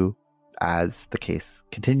update you as the case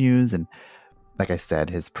continues. And like I said,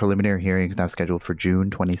 his preliminary hearing is now scheduled for June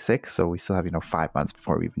 26th. So we still have, 5 months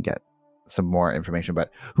before we even get some more information. But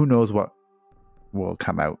who knows what will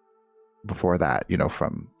come out before that,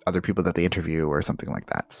 from other people that they interview or something like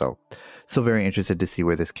that. So still very interested to see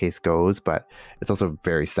where this case goes. But it's also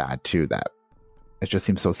very sad, too, that it just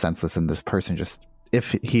seems so senseless. And this person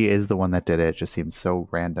if he is the one that did it just seems so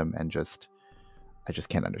random and I just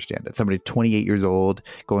can't understand it. Somebody 28 years old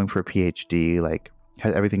going for a PhD, like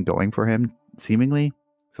has everything going for him, seemingly.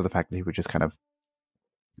 So the fact that he would just kind of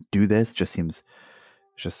do this just seems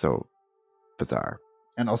just so bizarre.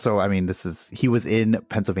 And also, I mean, he was in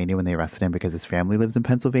Pennsylvania when they arrested him because his family lives in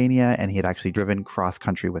Pennsylvania, and he had actually driven cross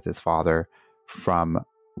country with his father from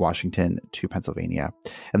Washington to Pennsylvania.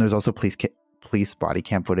 And there's also police body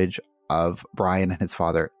cam footage of Bryan and his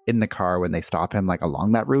father in the car when they stop him, like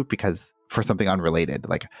along that route, because for something unrelated,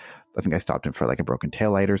 like I think I stopped him for like a broken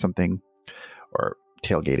taillight or something, or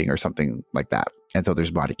tailgating or something like that. And so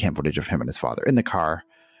there's body cam footage of him and his father in the car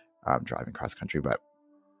driving cross country. But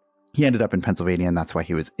he ended up in Pennsylvania, and that's why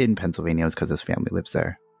he was in Pennsylvania, was because his family lives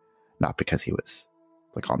there, not because he was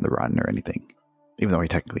like on the run or anything, even though he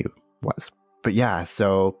technically was. But yeah,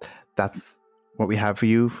 so that's what we have for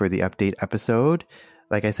you for the update episode.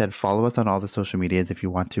 Like I said, follow us on all the social medias if you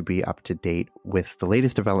want to be up to date with the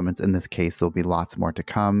latest developments in this case. There'll be lots more to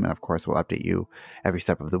come. And of course, we'll update you every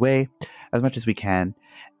step of the way as much as we can.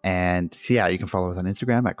 And so, yeah, you can follow us on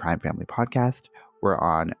Instagram at Crime Family Podcast. We're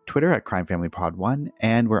on Twitter at Crime Family Pod 1,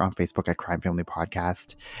 and we're on Facebook at Crime Family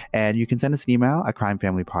Podcast. And you can send us an email at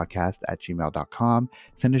crimefamilypodcast@gmail.com.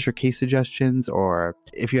 Send us your case suggestions, or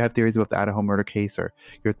if you have theories about the Idaho murder case or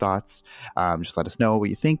your thoughts, just let us know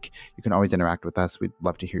what you think. You can always interact with us. We'd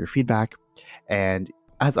love to hear your feedback. And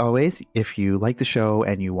as always, if you like the show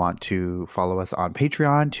and you want to follow us on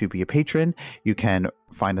Patreon to be a patron, you can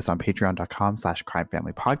find us on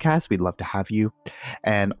patreon.com/crimefamilypodcast. We'd love to have you.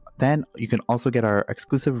 And then you can also get our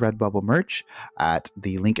exclusive Redbubble merch at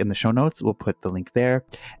the link in the show notes. We'll put the link there,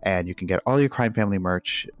 and you can get all your Crime Family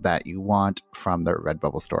merch that you want from the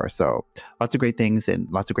Redbubble store. So lots of great things and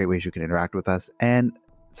lots of great ways you can interact with us and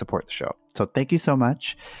support the show. So thank you so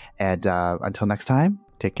much. And until next time,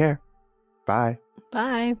 take care. Bye.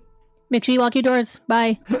 Bye. Make sure you lock your doors.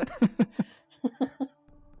 Bye.